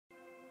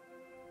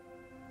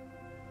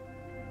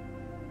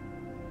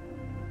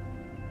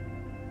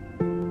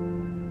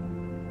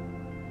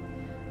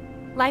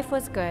Life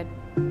was good.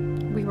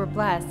 We were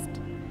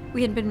blessed.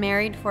 We had been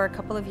married for a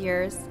couple of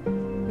years.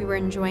 We were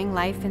enjoying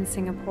life in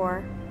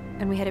Singapore,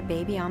 and we had a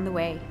baby on the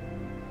way.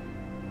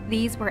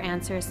 These were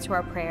answers to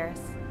our prayers.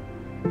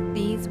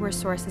 These were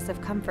sources of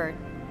comfort.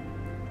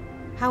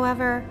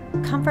 However,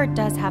 comfort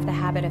does have the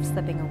habit of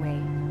slipping away.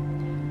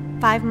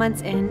 5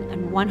 months in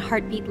and 1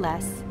 heartbeat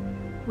less,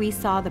 we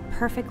saw the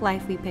perfect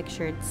life we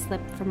pictured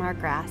slip from our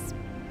grasp.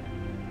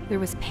 There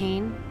was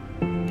pain,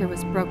 there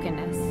was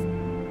brokenness,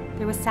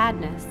 there was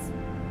sadness.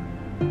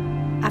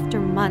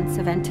 After months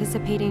of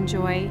anticipating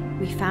joy,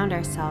 we found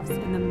ourselves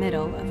in the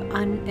middle of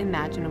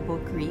unimaginable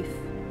grief.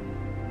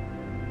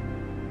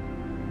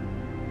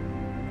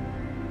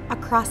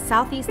 Across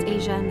Southeast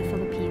Asia and the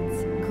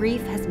Philippines,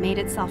 grief has made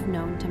itself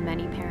known to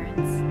many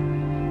parents,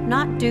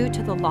 not due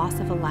to the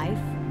loss of a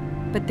life,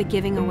 but the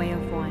giving away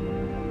of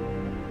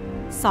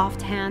one.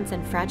 Soft hands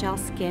and fragile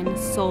skin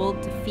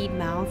sold to feed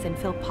mouths and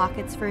fill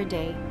pockets for a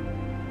day.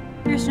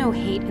 There's no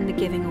hate in the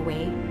giving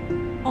away,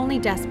 only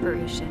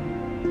desperation.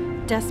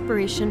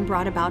 Desperation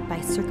brought about by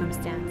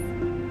circumstance.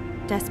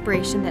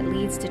 Desperation that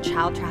leads to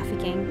child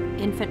trafficking,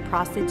 infant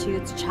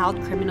prostitutes,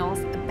 child criminals,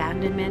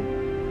 abandonment.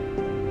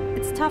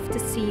 It's tough to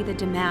see the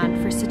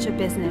demand for such a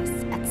business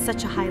at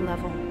such a high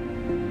level.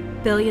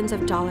 Billions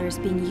of dollars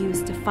being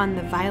used to fund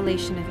the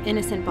violation of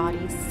innocent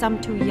bodies,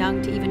 some too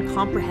young to even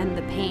comprehend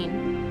the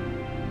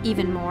pain.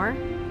 Even more,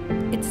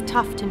 it's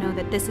tough to know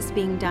that this is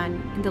being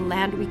done in the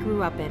land we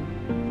grew up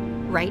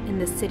in, right in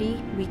the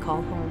city we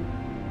call home.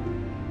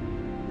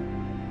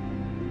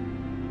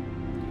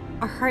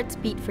 Our hearts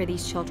beat for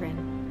these children,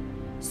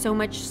 so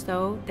much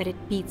so that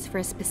it beats for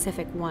a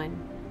specific one.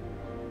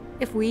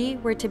 If we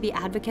were to be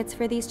advocates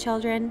for these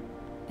children,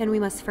 then we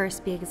must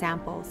first be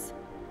examples.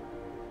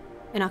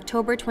 In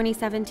October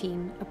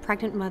 2017, a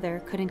pregnant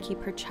mother couldn't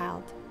keep her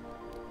child.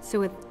 So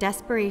with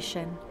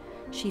desperation,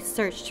 she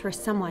searched for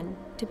someone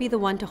to be the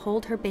one to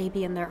hold her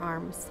baby in their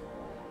arms.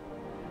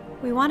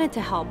 We wanted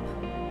to help,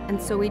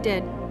 and so we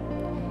did.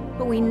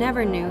 But we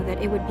never knew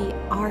that it would be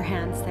our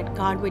hands that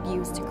God would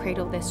use to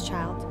cradle this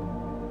child.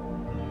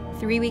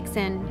 3 weeks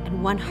in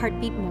and 1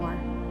 heartbeat more,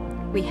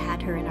 we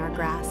had her in our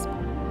grasp.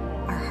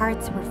 Our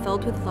hearts were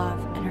filled with love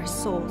and our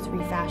souls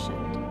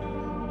refashioned.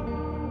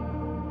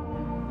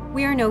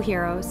 We are no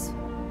heroes,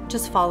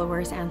 just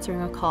followers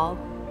answering a call.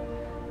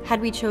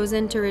 Had we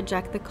chosen to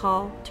reject the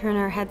call, turn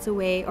our heads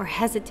away, or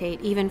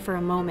hesitate even for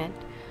a moment,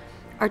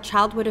 our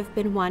child would have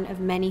been one of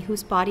many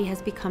whose body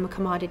has become a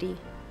commodity.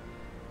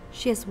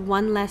 She is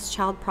 1 less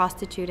child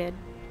prostituted,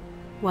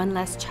 1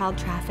 less child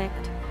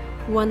trafficked,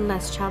 1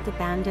 less child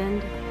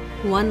abandoned,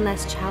 1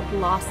 less child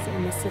lost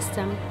in the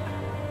system,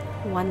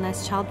 1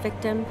 less child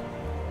victim,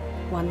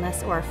 1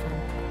 less orphan.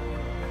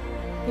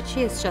 But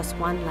she is just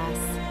 1 less.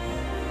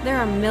 There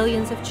are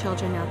millions of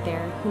children out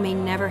there who may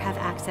never have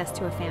access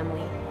to a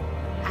family,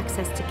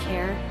 access to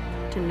care,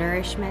 to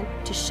nourishment,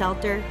 to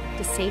shelter,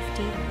 to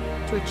safety,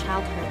 to a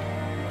childhood.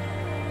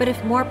 But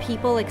if more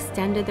people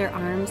extended their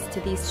arms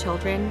to these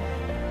children,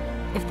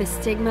 if the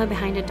stigma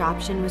behind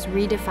adoption was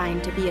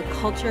redefined to be a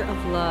culture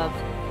of love,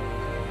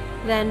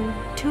 then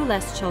 2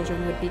 less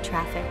children would be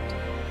trafficked,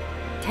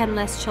 10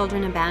 less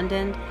children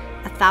abandoned,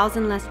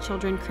 1,000 less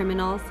children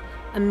criminals,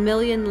 1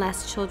 million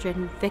less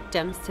children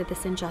victims to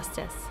this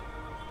injustice.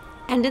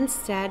 And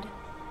instead,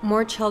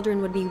 more children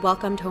would be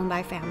welcomed home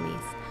by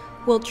families.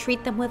 We'll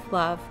treat them with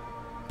love,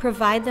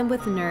 provide them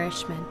with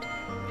nourishment,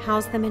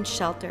 house them in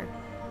shelter,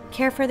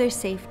 care for their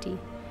safety,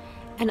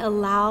 and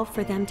allow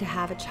for them to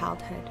have a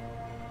childhood.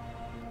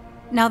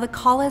 Now the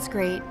call is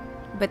great,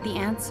 but the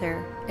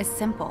answer is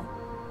simple.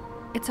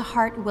 It's a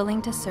heart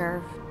willing to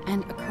serve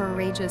and a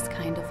courageous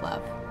kind of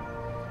love.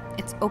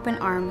 It's open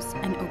arms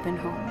and open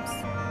homes.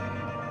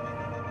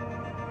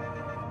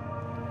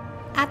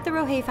 At the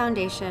ROHEI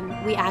Foundation,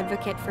 we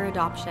advocate for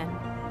adoption.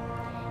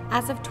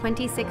 As of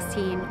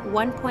 2016,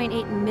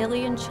 1.8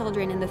 million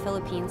children in the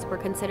Philippines were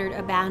considered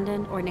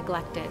abandoned or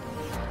neglected.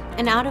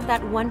 And out of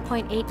that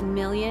 1.8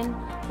 million,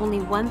 only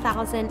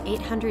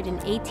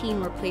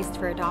 1,818 were placed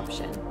for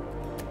adoption.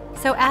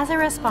 So as a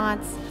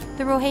response,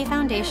 the ROHEI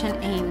Foundation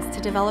aims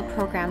to develop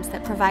programs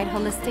that provide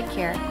holistic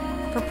care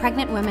for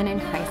pregnant women in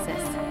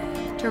crisis,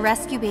 to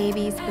rescue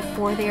babies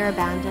before they are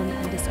abandoned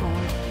and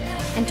disowned,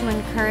 and to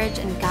encourage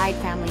and guide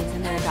families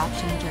in their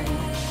adoption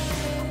journeys.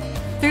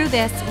 Through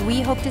this,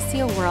 we hope to see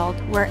a world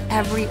where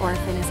every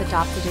orphan is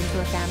adopted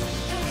into a family,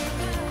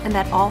 and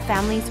that all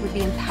families would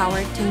be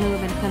empowered to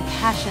move in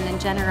compassion and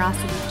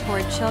generosity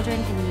toward children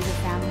in need of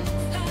families.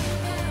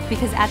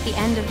 Because at the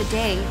end of the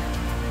day,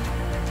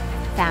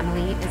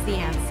 family is the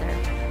answer.